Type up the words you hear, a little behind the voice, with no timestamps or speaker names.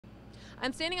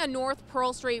I'm standing on North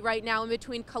Pearl Street right now in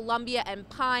between Columbia and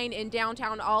Pine in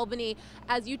downtown Albany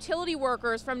as utility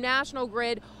workers from National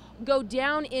Grid go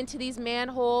down into these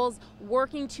manholes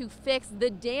working to fix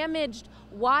the damaged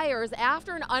wires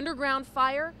after an underground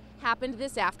fire happened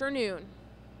this afternoon.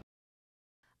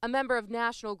 A member of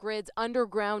National Grid's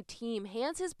underground team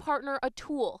hands his partner a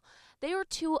tool. They are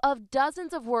two of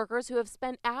dozens of workers who have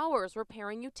spent hours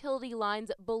repairing utility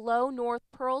lines below North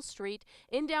Pearl Street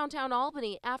in downtown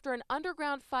Albany after an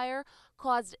underground fire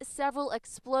caused several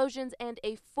explosions and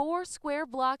a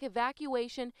 4-square-block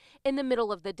evacuation in the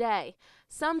middle of the day.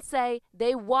 Some say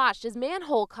they watched as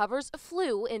manhole covers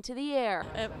flew into the air.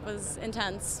 It was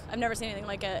intense. I've never seen anything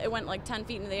like it. It went like 10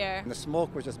 feet into the air. And the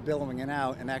smoke was just billowing it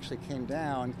out and actually came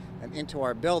down and into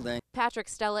our building. Patrick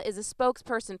Stella is a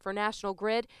spokesperson for National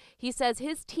Grid. He says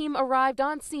his team arrived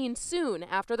on scene soon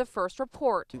after the first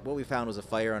report. What we found was a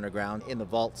fire underground in the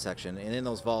vault section, and in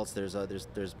those vaults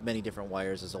there's many different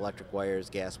wires. There's electric wires,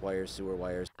 gas wires, sewer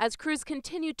wires. As crews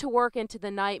continued to work into the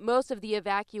night, most of the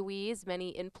evacuees,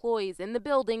 many employees in the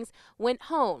buildings, went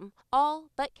home, all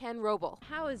but Ken Roble.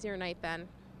 How has your night been?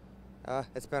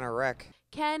 It's been a wreck.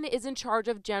 Ken is in charge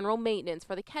of general maintenance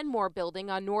for the Kenmore building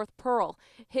on North Pearl.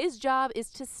 His job is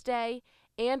to stay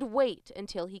and wait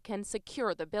until he can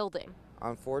secure the building.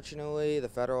 Unfortunately, the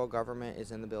federal government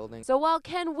is in the building. So while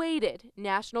Ken waited,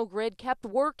 National Grid kept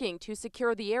working to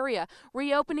secure the area,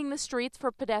 reopening the streets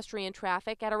for pedestrian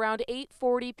traffic at around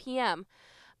 8:40 p.m.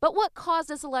 But what caused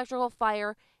this electrical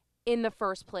fire in the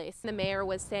first place? The mayor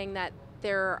was saying that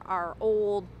there are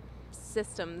old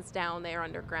systems down there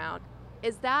underground.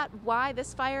 Is that why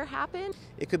this fire happened?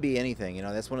 It could be anything,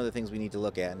 that's one of the things we need to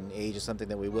look at, and age is something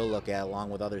that we will look at along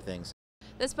with other things.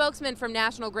 The spokesman from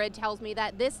National Grid tells me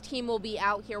that this team will be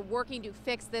out here working to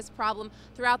fix this problem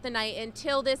throughout the night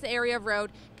until this area of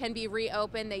road can be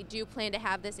reopened. They do plan to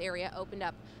have this area opened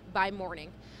up by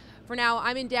morning. For now,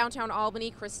 I'm in downtown Albany.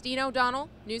 Christine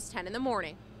O'Donnell, News 10 in the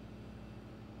morning.